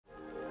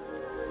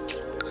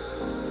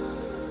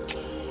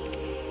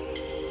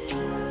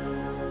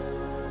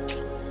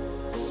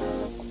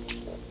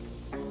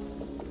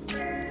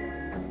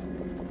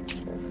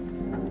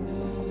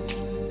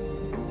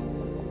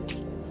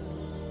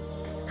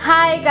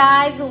Hey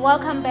guys,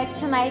 welcome back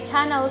to my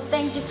channel.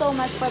 Thank you so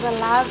much for the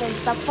love and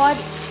support.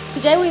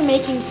 Today we're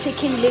making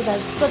chicken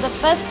livers. So the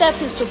first step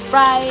is to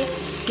fry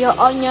your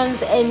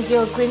onions and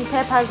your green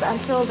peppers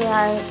until they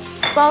are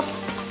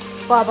soft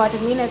for about a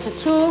minute or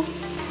two.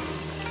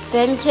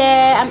 Then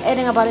here I'm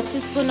adding about a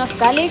teaspoon of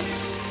garlic.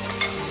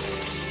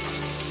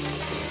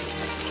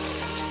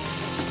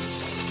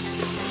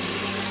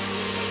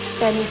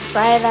 Then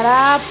fry that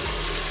up.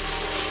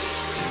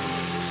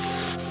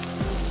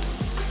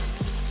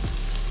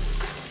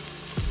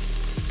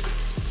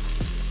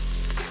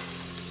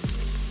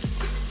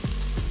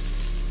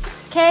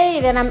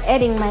 Okay, then I'm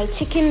adding my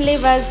chicken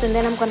livers and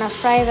then I'm gonna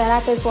fry that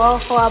up as well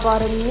for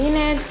about a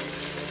minute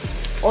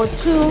or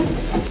two.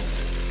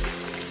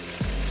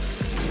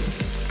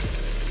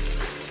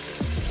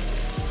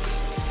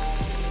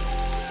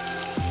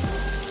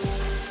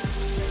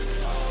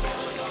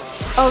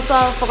 Also,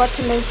 I forgot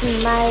to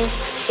mention my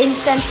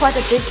Instantpot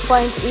at this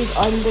point is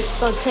on the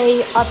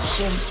saute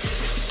option.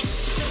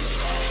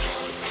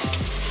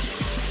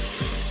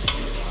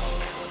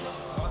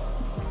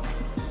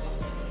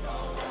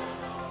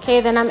 Okay,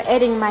 then I'm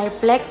adding my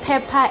black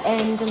pepper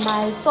and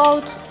my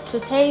salt to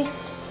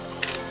taste.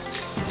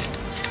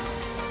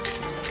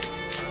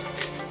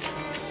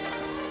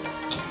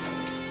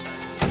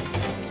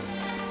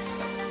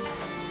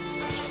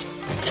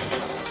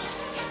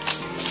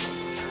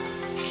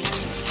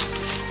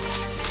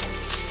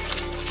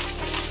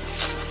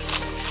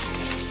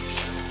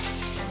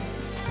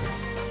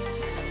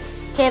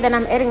 Okay, then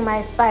I'm adding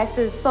my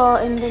spices. So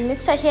in the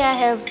mixture here I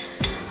have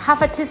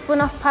half a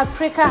teaspoon of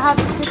paprika, half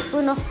a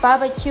teaspoon of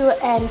barbecue,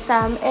 and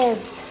some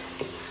herbs.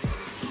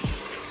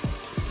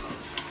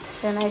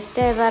 Then I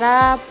stir that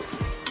up.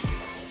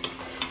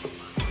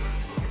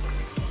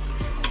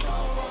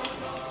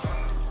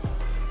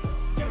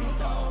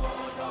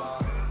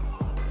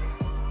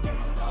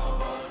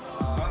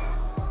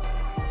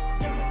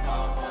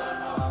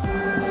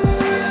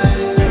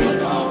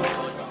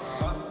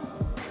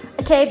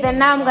 Okay, then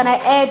now I'm gonna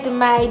add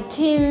my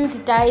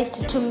tinned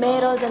diced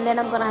tomatoes and then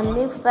I'm gonna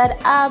mix that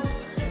up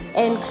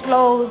and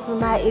close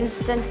my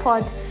Instant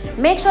Pot.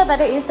 Make sure that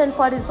the Instant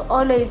Pot is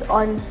always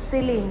on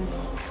sealing,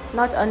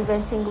 not on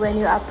venting when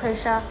you are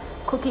pressure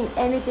cooking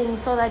anything,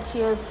 so that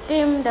your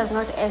steam does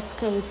not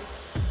escape.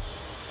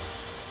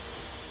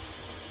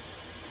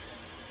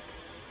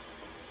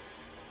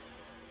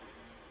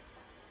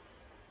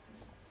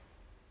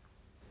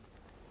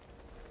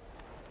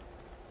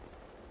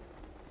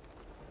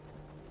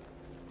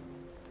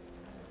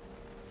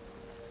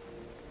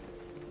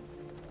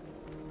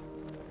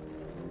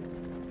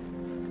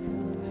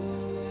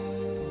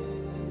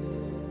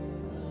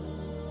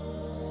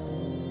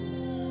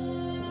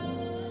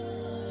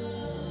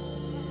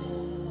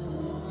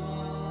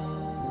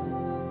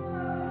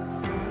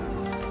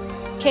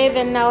 Okay,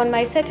 then now on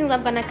my settings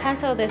I'm gonna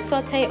cancel the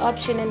saute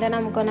option and then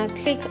I'm gonna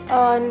click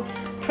on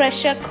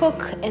pressure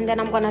cook and then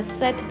I'm gonna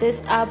set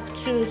this up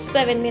to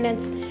 7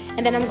 minutes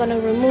and then I'm gonna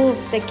remove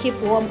the keep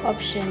warm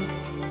option.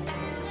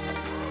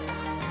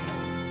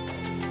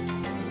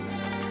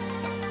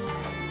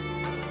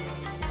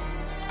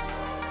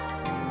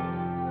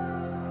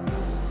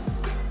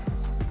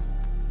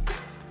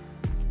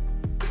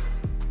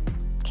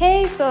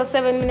 Okay, so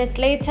 7 minutes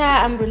later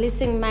I'm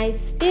releasing my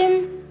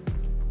steam.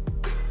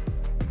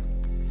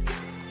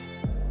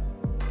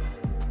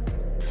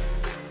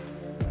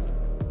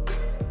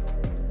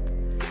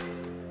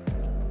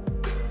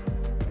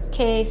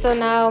 Okay, so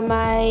now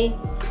my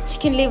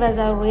chicken livers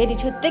are ready.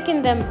 To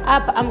thicken them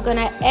up, I'm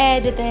gonna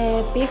add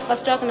the beef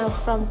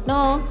stroganoff from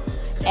Knorr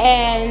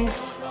and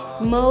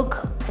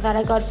milk that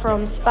I got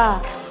from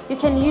Spar. You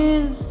can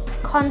use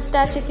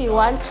cornstarch if you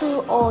want to,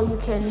 or you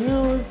can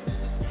use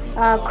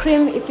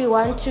cream if you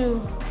want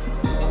to.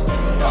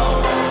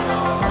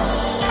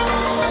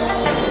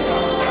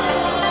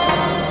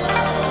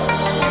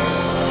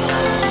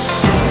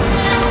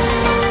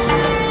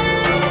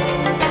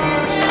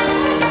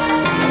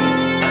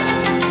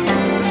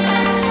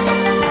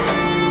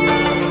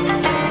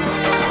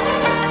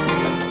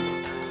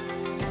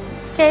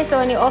 Okay, so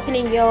when you're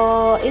opening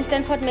your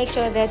Instant Pot, make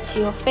sure that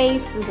your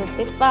face is a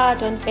bit far.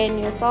 Don't burn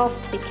yourself.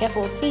 Be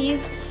careful,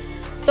 please.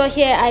 So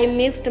here I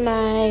mixed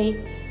my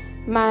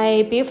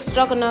beef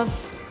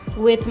stroganoff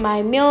with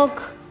my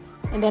milk,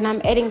 and then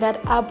I'm adding that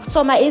up.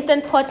 So my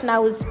Instant Pot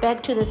now is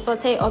back to the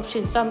saute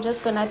option. So I'm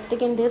just gonna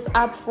thicken this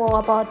up for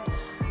about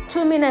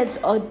 2 minutes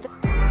or.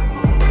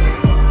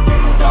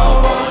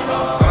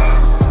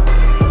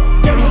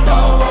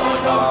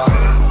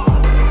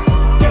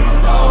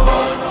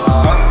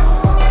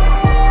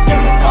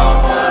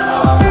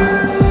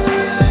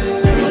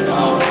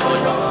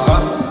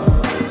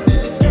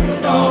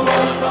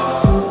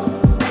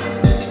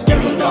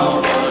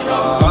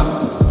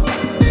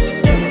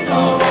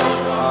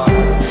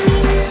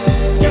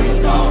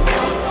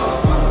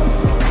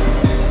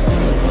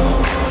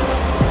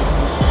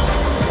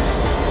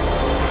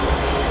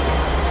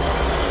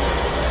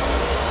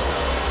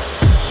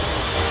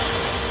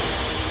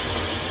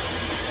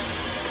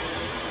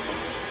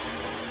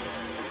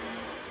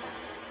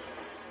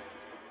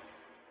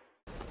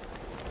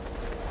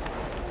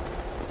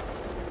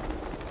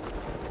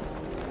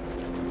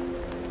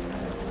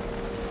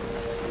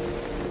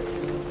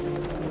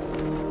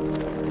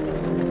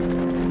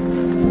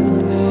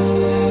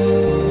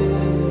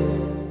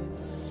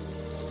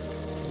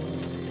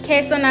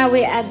 Okay, so now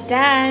we are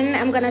done.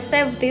 I'm gonna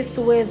serve this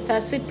with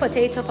sweet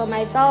potato for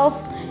myself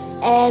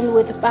and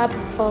with pap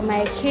for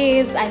my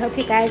kids. I hope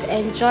you guys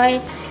enjoy.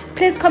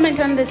 Please comment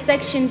on the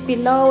section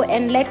below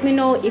and let me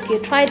know if you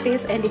tried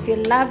this and if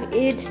you love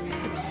it.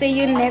 See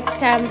you next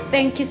time.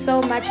 Thank you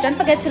so much. Don't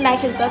forget to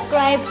like and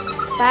subscribe.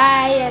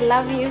 Bye. I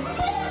love you.